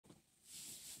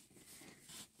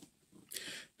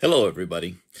Hello,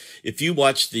 everybody. If you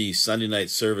watched the Sunday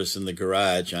night service in the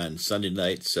garage on Sunday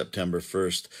night, September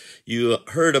 1st, you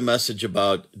heard a message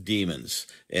about demons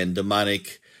and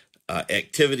demonic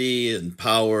activity and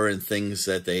power and things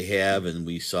that they have, and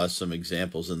we saw some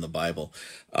examples in the Bible.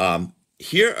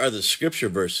 Here are the scripture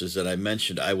verses that I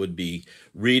mentioned I would be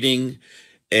reading,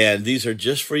 and these are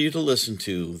just for you to listen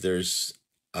to. There's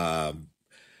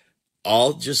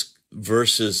all just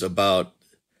verses about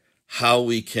how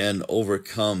we can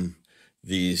overcome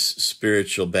these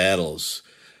spiritual battles.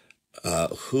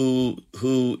 Who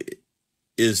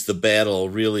is the battle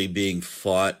really being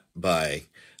fought by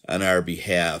on our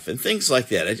behalf, and things like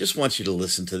that. I just want you to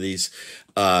listen to these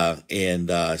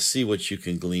and see what you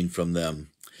can glean from them.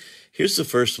 Here's the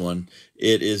first one.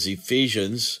 It is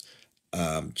Ephesians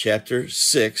chapter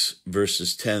 6,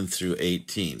 verses 10 through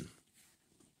 18.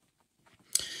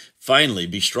 Finally,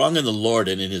 be strong in the Lord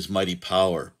and in his mighty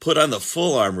power. Put on the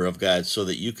full armor of God so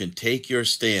that you can take your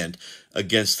stand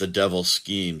against the devil's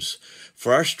schemes.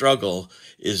 For our struggle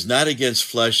is not against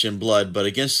flesh and blood, but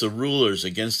against the rulers,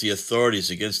 against the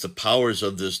authorities, against the powers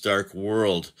of this dark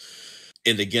world,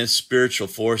 and against spiritual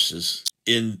forces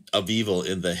of evil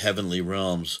in the heavenly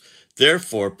realms.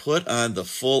 Therefore, put on the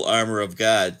full armor of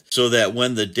God, so that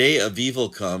when the day of evil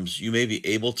comes, you may be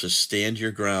able to stand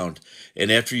your ground. And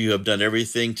after you have done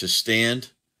everything to stand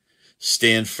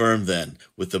firm then,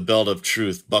 with the belt of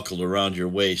truth buckled around your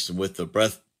waist, and with the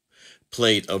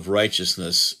breastplate of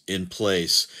righteousness in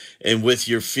place, and with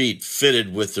your feet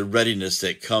fitted with the readiness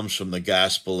that comes from the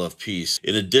gospel of peace.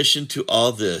 In addition to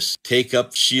all this, take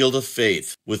up the shield of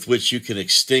faith, with which you can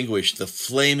extinguish the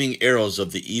flaming arrows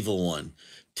of the evil one.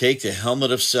 Take the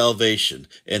helmet of salvation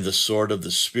and the sword of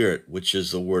the Spirit, which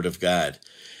is the word of God.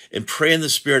 And pray in the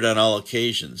Spirit on all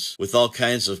occasions, with all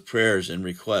kinds of prayers and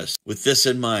requests. With this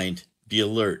in mind, be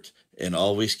alert and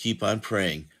always keep on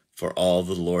praying for all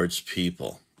the Lord's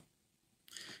people.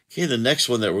 Okay, the next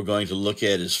one that we're going to look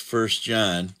at is 1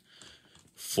 John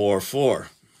 4:4.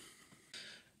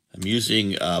 I'm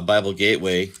using Bible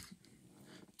Gateway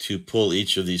to pull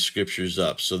each of these scriptures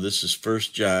up. So this is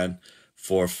 1 John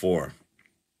 4:4.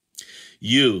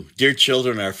 You, dear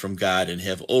children, are from God and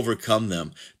have overcome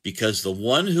them, because the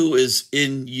one who is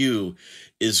in you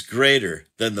is greater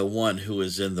than the one who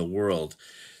is in the world.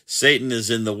 Satan is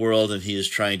in the world and he is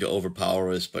trying to overpower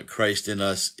us, but Christ in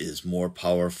us is more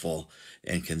powerful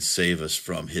and can save us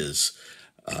from his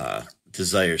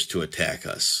desires to attack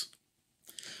us.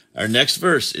 Our next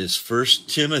verse is 1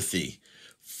 Timothy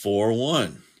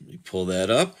 4:1. Let me pull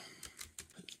that up.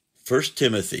 1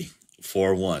 Timothy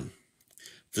 4:1.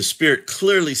 The Spirit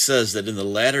clearly says that in the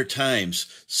latter times,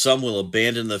 some will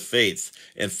abandon the faith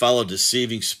and follow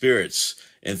deceiving spirits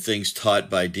and things taught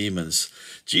by demons.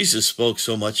 Jesus spoke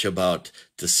so much about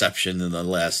deception in the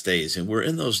last days, and we're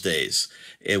in those days,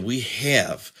 and we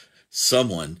have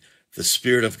someone, the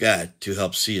Spirit of God, to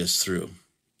help see us through.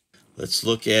 Let's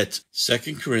look at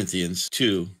 2 Corinthians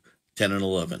 2:10 and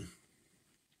 11.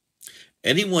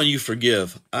 Anyone you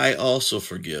forgive, I also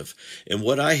forgive, and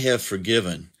what I have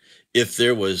forgiven, if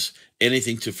there was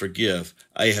anything to forgive,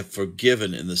 I have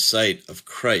forgiven in the sight of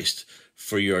Christ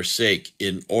for your sake,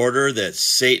 in order that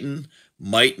Satan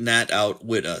might not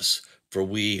outwit us, for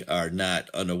we are not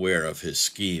unaware of his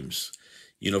schemes.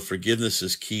 You know, forgiveness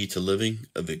is key to living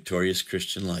a victorious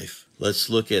Christian life. Let's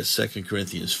look at 2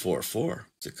 Corinthians 4:4.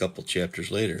 It's a couple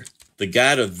chapters later. The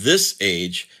God of this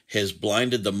age has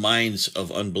blinded the minds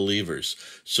of unbelievers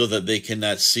so that they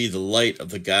cannot see the light of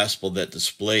the gospel that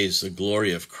displays the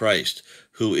glory of Christ,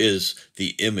 who is the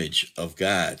image of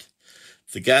God.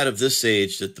 The God of this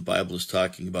age that the Bible is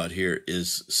talking about here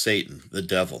is Satan, the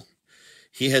devil.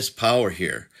 He has power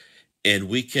here, and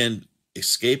we can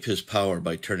escape his power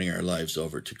by turning our lives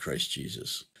over to Christ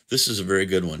Jesus. This is a very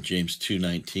good one, James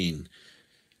 2:19.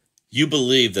 You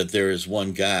believe that there is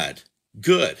one God.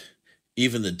 Good.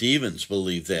 Even the demons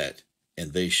believe that,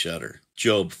 and they shudder.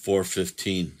 Job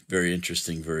 4:15, very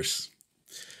interesting verse.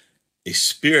 A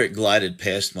spirit glided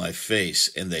past my face,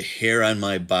 and the hair on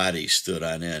my body stood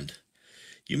on end.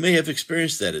 You may have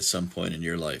experienced that at some point in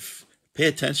your life. Pay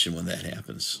attention when that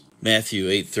happens. Matthew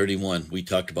 8:31, we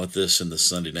talked about this in the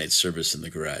Sunday night service in the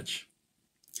garage.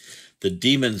 The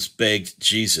demons begged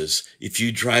Jesus, if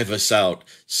you drive us out,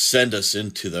 send us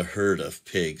into the herd of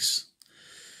pigs.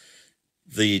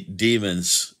 The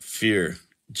demons fear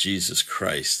Jesus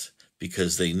Christ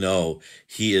because they know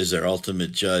he is their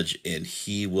ultimate judge, and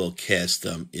he will cast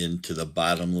them into the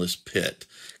bottomless pit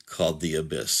called the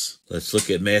abyss. Let's look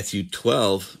at Matthew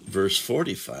 12, verse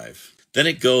 45. Then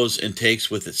it goes and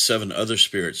takes with it 7 other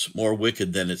spirits more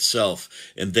wicked than itself,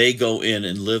 and they go in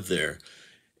and live there.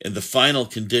 And the final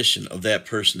condition of that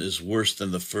person is worse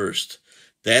than the first.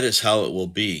 That is how it will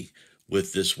be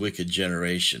with this wicked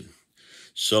generation.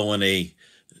 So when a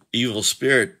evil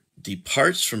spirit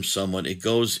departs from someone, it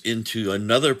goes into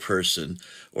another person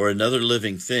or another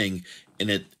living thing, and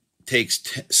it takes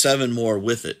 7 more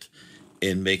with it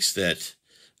and makes that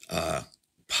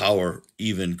power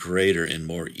even greater and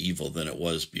more evil than it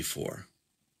was before.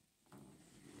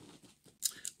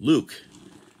 Luke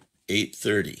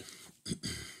 8:30.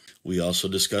 We also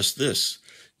discussed this.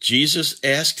 Jesus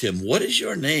asked him, "What is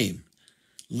your name?"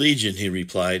 "Legion," he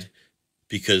replied,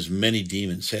 because many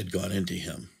demons had gone into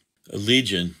him. A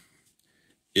legion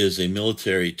is a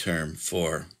military term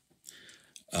for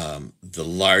the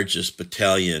largest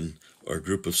battalion or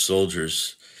group of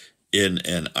soldiers in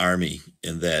an army,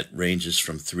 and that ranges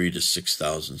from 3,000 to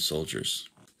 6,000 soldiers.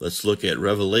 Let's look at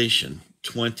Revelation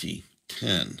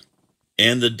 20:10.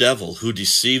 "And the devil who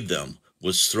deceived them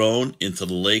was thrown into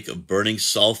the lake of burning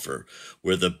sulfur,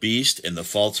 where the beast and the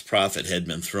false prophet had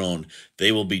been thrown.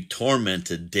 They will be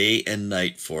tormented day and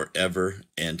night forever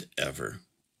and ever."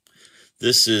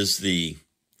 This is the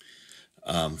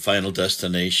final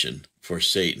destination for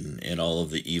Satan and all of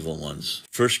the evil ones.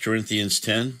 1 Corinthians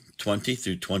 10:20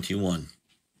 through 21.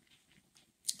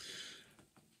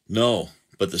 "No,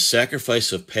 but the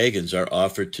sacrifice of pagans are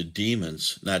offered to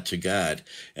demons, not to God.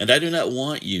 And I do not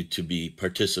want you to be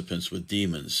participants with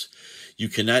demons. You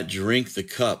cannot drink the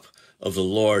cup of the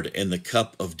Lord and the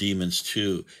cup of demons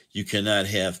too. You cannot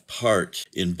have part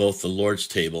in both the Lord's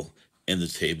table and the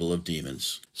table of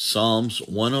demons." Psalms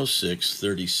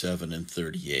 106:37 and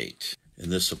 38.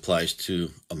 And this applies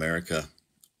to America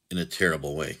in a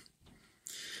terrible way.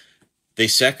 "They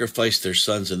sacrificed their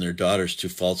sons and their daughters to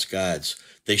false gods.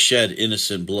 They shed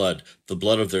innocent blood, the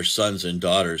blood of their sons and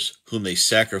daughters, whom they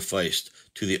sacrificed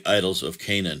to the idols of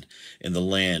Canaan, and the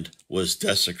land was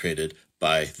desecrated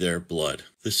by their blood."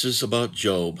 This is about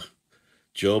Job.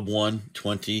 Job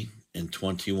 1:20 and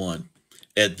 21.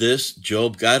 "At this,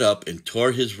 Job got up and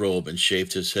tore his robe and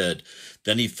shaved his head.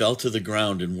 Then he fell to the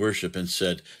ground in worship and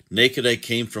said, 'Naked I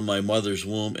came from my mother's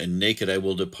womb, and naked I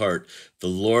will depart. The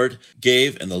Lord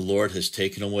gave, and the Lord has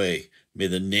taken away. May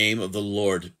the name of the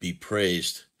Lord be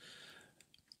praised.'"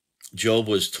 Job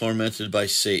was tormented by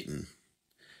Satan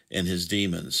and his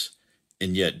demons,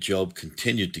 and yet Job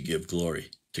continued to give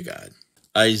glory to God.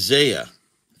 Isaiah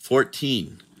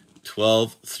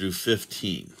 14:12 through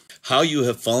 15. "How you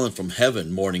have fallen from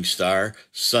heaven, morning star,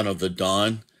 son of the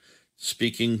dawn,"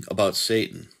 speaking about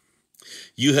Satan.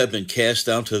 "You have been cast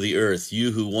down to the earth,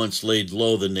 you who once laid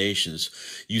low the nations.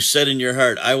 You said in your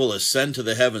heart, 'I will ascend to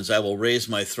the heavens. I will raise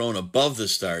my throne above the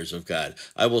stars of God.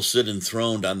 I will sit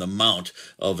enthroned on the mount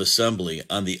of assembly,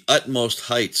 on the utmost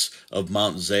heights of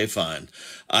Mount Zaphon.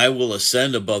 I will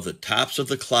ascend above the tops of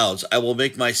the clouds. I will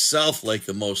make myself like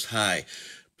the Most High.'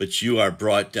 But you are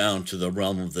brought down to the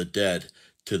realm of the dead,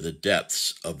 to the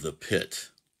depths of the pit."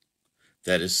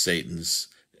 That is Satan's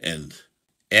end.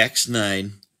 Acts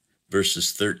 9,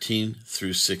 verses 13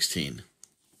 through 16.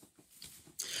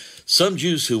 Some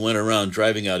Jews who went around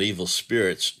driving out evil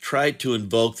spirits tried to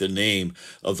invoke the name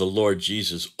of the Lord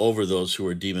Jesus over those who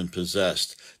were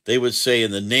demon-possessed. They would say,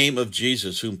 "In the name of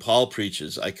Jesus, whom Paul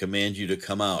preaches, I command you to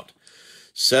come out."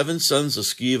 7 sons of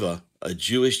Sceva, a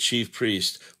Jewish chief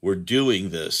priest, were doing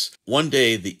this. One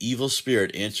day the evil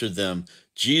spirit answered them,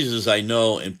 "Jesus I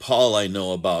know, and Paul I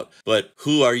know about, but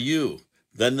who are you?"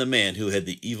 Then the man who had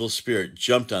the evil spirit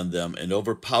jumped on them and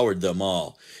overpowered them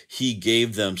all. He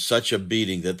gave them such a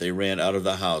beating that they ran out of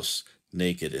the house,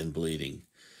 naked and bleeding.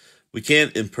 We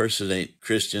can't impersonate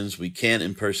Christians. We can't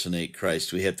impersonate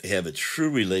Christ. We have to have a true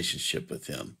relationship with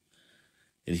him,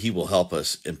 and he will help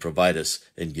us and provide us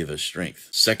and give us strength.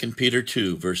 2 Peter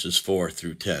 2, verses 4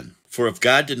 through 10. "For if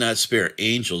God did not spare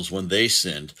angels when they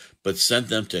sinned, but sent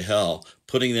them to hell,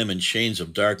 putting them in chains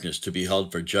of darkness to be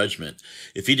held for judgment,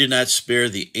 if he did not spare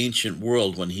the ancient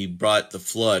world when he brought the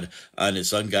flood on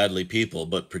its ungodly people,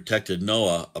 but protected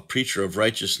Noah, a preacher of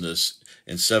righteousness,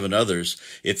 and 7 others,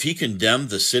 if he condemned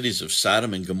the cities of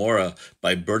Sodom and Gomorrah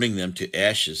by burning them to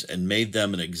ashes and made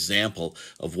them an example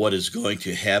of what is going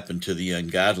to happen to the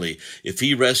ungodly, if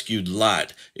he rescued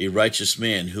Lot, a righteous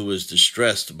man who was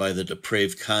distressed by the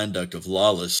depraved conduct of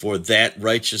lawless, for that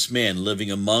righteous man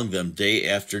living among them day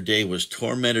after day was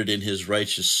tormented in his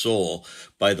righteous soul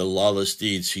by the lawless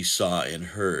deeds he saw and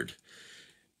heard.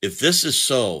 If this is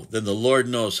so, then the Lord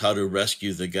knows how to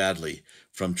rescue the godly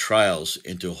from trials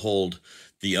and to hold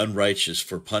the unrighteous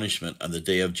for punishment on the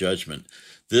day of judgment.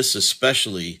 This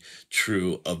especially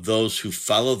true of those who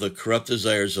follow the corrupt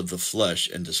desires of the flesh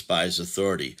and despise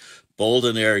authority. Bold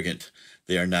and arrogant,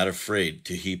 They are not afraid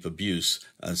to heap abuse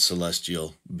on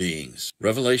celestial beings.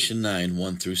 Revelation 9,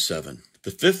 1 through 7.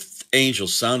 The fifth angel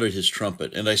sounded his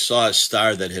trumpet, and I saw a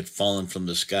star that had fallen from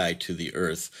the sky to the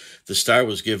earth. The star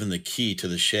was given the key to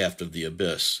the shaft of the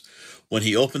abyss. When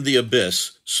he opened the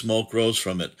abyss, smoke rose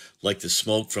from it, like the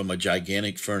smoke from a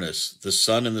gigantic furnace. The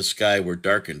sun and the sky were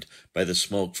darkened by the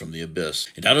smoke from the abyss.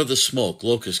 And out of the smoke,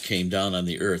 locusts came down on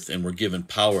the earth and were given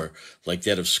power like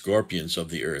that of scorpions of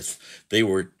the earth. They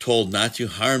were told not to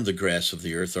harm the grass of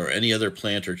the earth or any other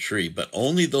plant or tree, but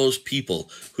only those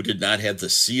people who did not have the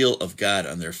seal of God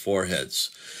on their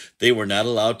foreheads. They were not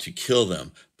allowed to kill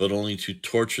them, but only to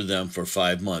torture them for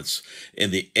 5 months.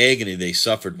 And the agony they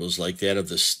suffered was like that of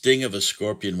the sting of a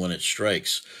scorpion when it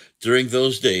strikes. During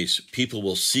those days, people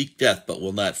will seek death, but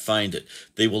will not find it.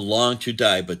 They will long to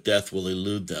die, but death will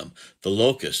elude them. The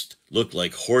locusts looked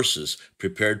like horses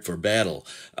prepared for battle.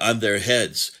 On their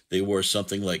heads, they wore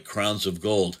something like crowns of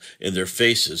gold, and their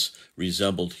faces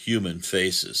resembled human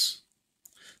faces.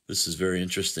 This is very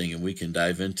interesting, and we can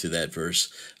dive into that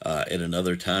verse at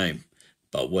another time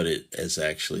about what it is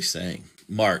actually saying.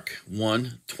 Mark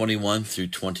 1, 21 through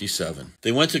 27.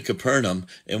 They went to Capernaum,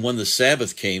 and when the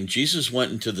Sabbath came, Jesus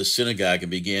went into the synagogue and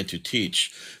began to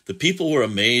teach. The people were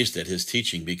amazed at his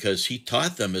teaching because he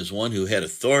taught them as one who had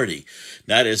authority,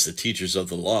 not as the teachers of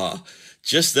the law.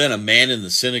 Just then a man in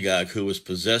the synagogue who was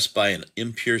possessed by an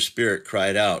impure spirit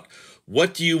cried out,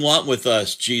 "What do you want with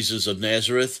us, Jesus of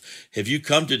Nazareth? Have you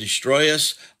come to destroy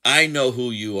us? I know who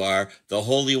you are, the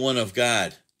Holy One of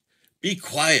God." "Be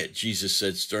quiet," Jesus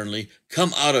said sternly.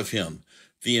 "Come out of him."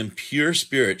 The impure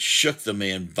spirit shook the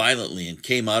man violently and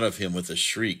came out of him with a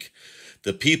shriek.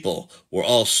 The people were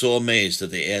all so amazed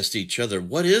that they asked each other,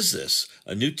 "What is this?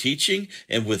 A new teaching?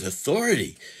 And with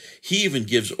authority. He even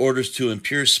gives orders to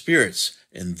impure spirits,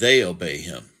 and they obey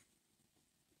him."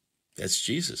 That's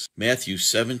Jesus. Matthew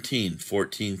 17,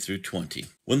 14 through 20.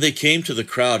 When they came to the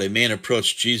crowd, a man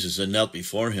approached Jesus and knelt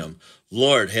before him.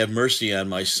 "Lord, have mercy on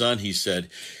my son," he said.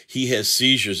 "He has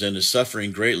seizures and is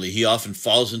suffering greatly. He often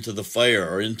falls into the fire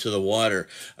or into the water.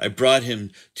 I brought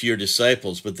him to your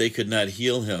disciples, but they could not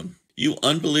heal him." "You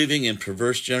unbelieving and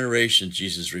perverse generation,"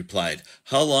 Jesus replied,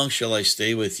 "how long shall I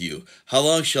stay with you? How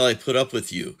long shall I put up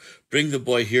with you? Bring the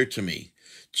boy here to me."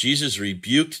 Jesus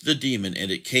rebuked the demon, and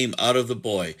it came out of the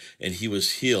boy, and he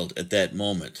was healed at that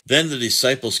moment. Then the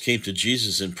disciples came to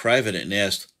Jesus in private and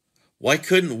asked, "Why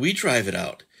couldn't we drive it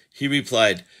out?" He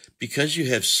replied, "Because you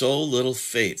have so little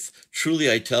faith. Truly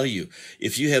I tell you,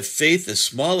 if you have faith as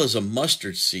small as a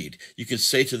mustard seed, you can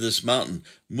say to this mountain,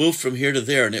 'Move from here to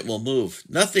there,' and it will move.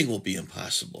 Nothing will be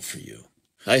impossible for you."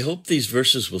 I hope these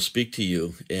verses will speak to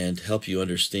you and help you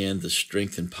understand the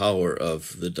strength and power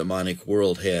of the demonic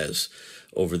world has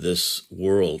over this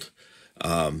world.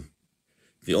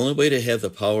 The only way to have the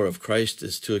power of Christ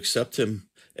is to accept him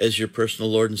as your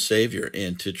personal Lord and Savior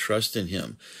and to trust in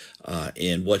him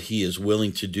and what he is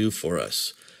willing to do for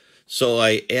us. So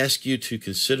I ask you to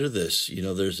consider this. You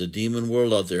know, there's a demon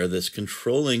world out there that's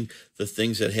controlling the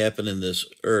things that happen in this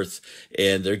earth,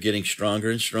 and they're getting stronger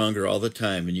and stronger all the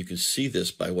time. And you can see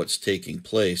this by what's taking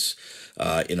place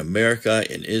in America,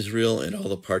 in Israel, and all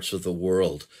the parts of the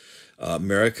world.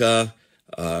 America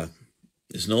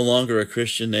is no longer a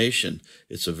Christian nation.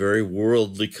 It's a very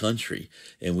worldly country,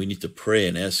 and we need to pray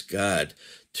and ask God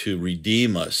to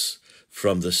redeem us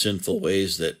from the sinful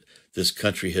ways that this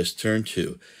country has turned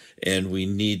to, and we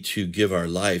need to give our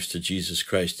lives to Jesus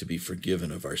Christ to be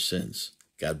forgiven of our sins.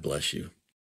 God bless you.